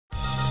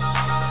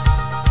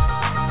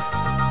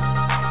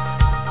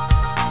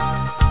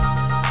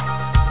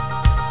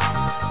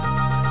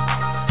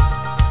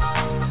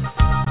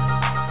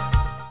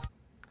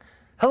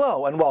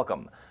and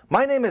welcome.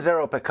 My name is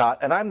Ero Picot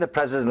and I'm the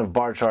president of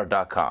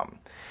Barchart.com.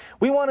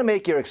 We want to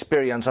make your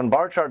experience on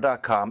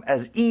Barchart.com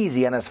as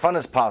easy and as fun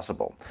as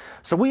possible.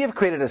 So we have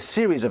created a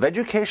series of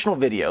educational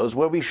videos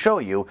where we show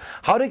you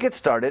how to get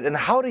started and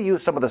how to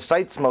use some of the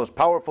site's most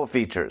powerful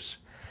features.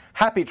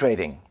 Happy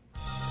trading!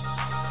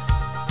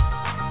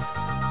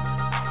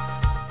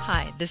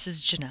 Hi, this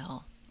is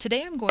Janelle.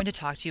 Today I'm going to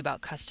talk to you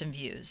about custom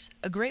views,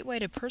 a great way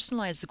to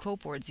personalize the quote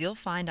boards you'll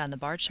find on the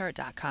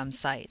Barchart.com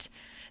site.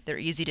 They're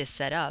easy to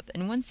set up,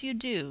 and once you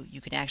do,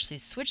 you can actually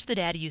switch the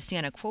data you see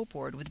on a quote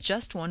board with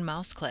just one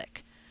mouse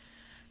click.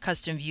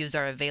 Custom views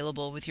are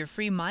available with your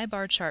free My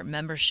Barchart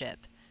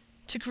membership.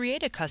 To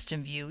create a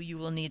custom view, you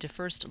will need to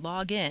first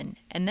log in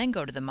and then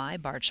go to the My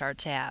Barchart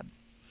tab.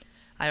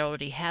 I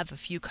already have a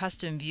few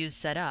custom views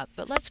set up,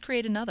 but let's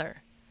create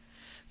another.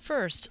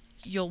 First,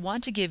 you'll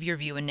want to give your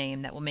view a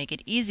name that will make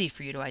it easy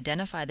for you to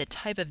identify the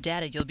type of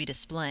data you'll be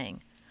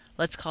displaying.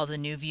 Let's call the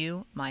new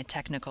view My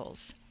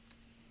Technicals.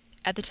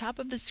 At the top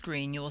of the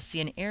screen, you will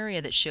see an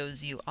area that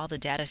shows you all the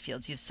data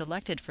fields you've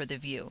selected for the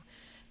view.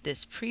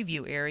 This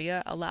preview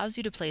area allows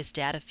you to place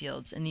data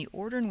fields in the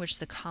order in which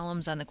the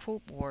columns on the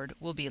quote board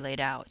will be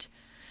laid out.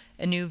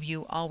 A new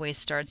view always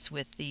starts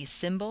with the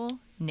symbol,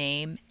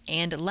 name,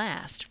 and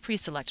last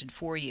pre-selected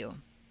for you.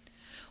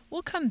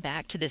 We'll come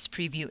back to this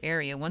preview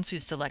area once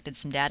we've selected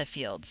some data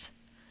fields.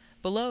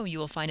 Below, you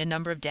will find a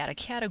number of data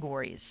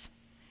categories.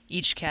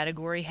 Each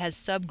category has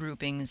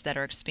subgroupings that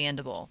are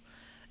expandable.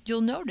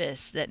 You'll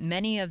notice that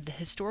many of the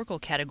historical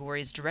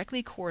categories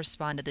directly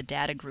correspond to the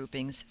data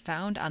groupings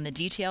found on the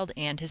detailed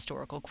and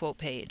historical quote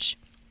page.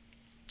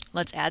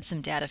 Let's add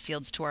some data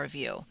fields to our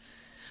view.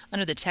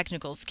 Under the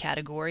Technicals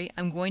category,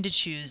 I'm going to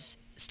choose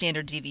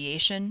Standard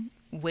Deviation,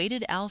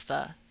 Weighted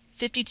Alpha,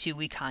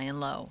 52-week high and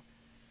low.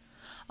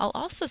 I'll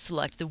also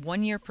select the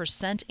 1-year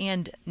percent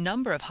and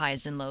number of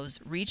highs and lows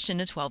reached in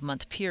a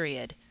 12-month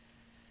period.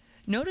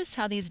 Notice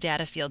how these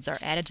data fields are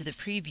added to the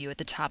preview at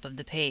the top of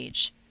the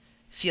page.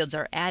 Fields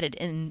are added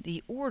in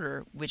the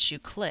order which you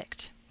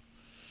clicked.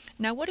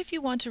 Now what if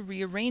you want to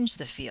rearrange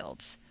the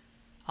fields?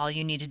 All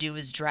you need to do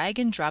is drag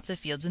and drop the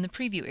fields in the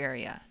preview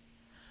area.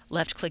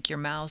 Left-click your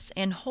mouse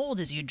and hold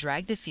as you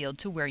drag the field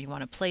to where you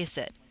want to place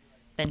it.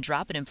 Then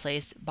drop it in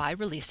place by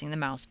releasing the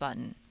mouse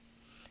button.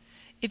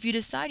 If you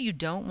decide you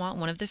don't want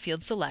one of the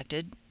fields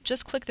selected,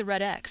 just click the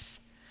red X.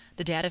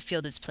 The data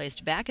field is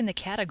placed back in the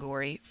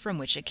category from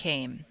which it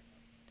came.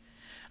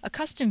 A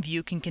custom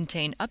view can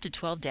contain up to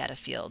 12 data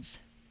fields.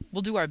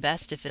 We'll do our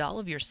best to fit all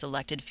of your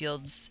selected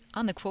fields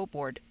on the quote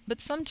board, but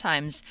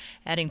sometimes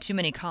adding too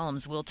many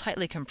columns will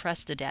tightly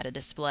compress the data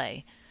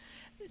display.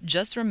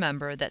 Just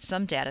remember that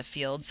some data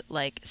fields,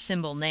 like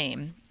symbol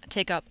name,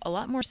 take up a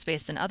lot more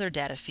space than other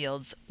data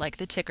fields, like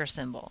the ticker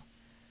symbol.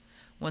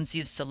 Once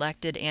you've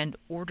selected and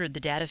ordered the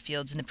data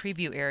fields in the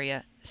preview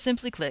area,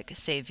 simply click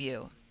Save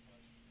View.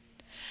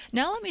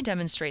 Now let me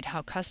demonstrate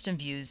how custom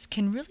views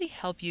can really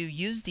help you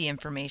use the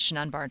information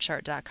on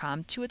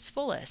Barchart.com to its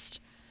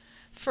fullest.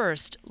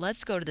 First,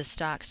 let's go to the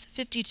Stocks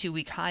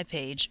 52-week high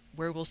page,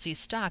 where we'll see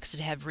stocks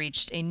that have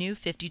reached a new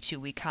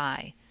 52-week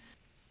high.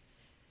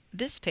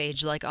 This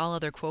page, like all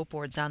other quote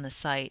boards on the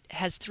site,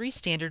 has 3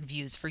 standard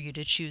views for you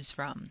to choose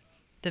from: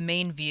 the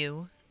main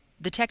view,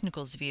 the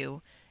Technicals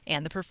view,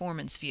 and the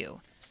Performance view.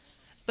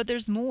 But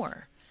there's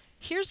more.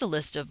 Here's a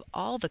list of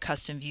all the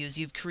custom views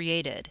you've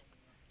created.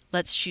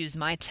 Let's choose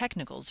My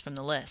Technicals from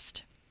the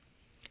list.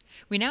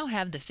 We now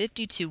have the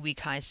 52-week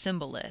high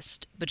symbol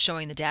list, but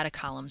showing the data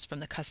columns from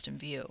the custom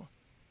view.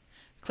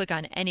 Click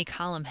on any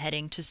column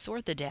heading to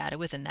sort the data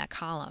within that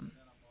column.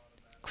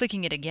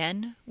 Clicking it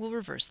again will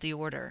reverse the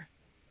order.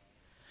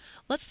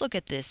 Let's look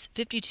at this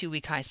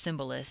 52-week high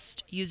symbol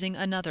list using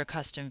another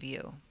custom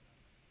view.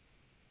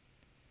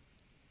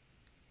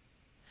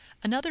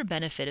 Another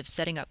benefit of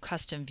setting up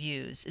custom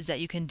views is that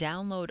you can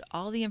download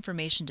all the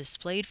information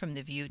displayed from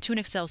the view to an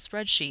Excel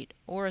spreadsheet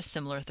or a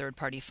similar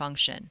third-party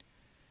function.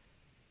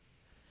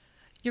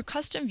 Your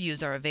custom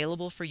views are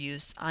available for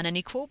use on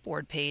any quote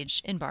board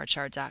page in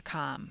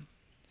Barchart.com.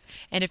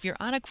 And if you're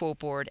on a quote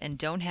board and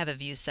don't have a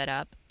view set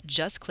up,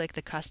 just click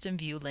the Custom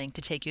View link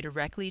to take you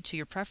directly to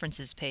your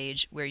Preferences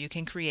page where you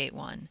can create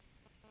one.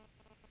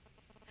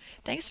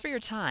 Thanks for your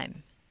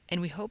time, and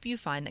we hope you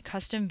find that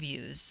custom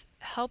views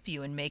help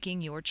you in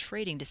making your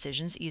trading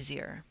decisions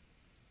easier.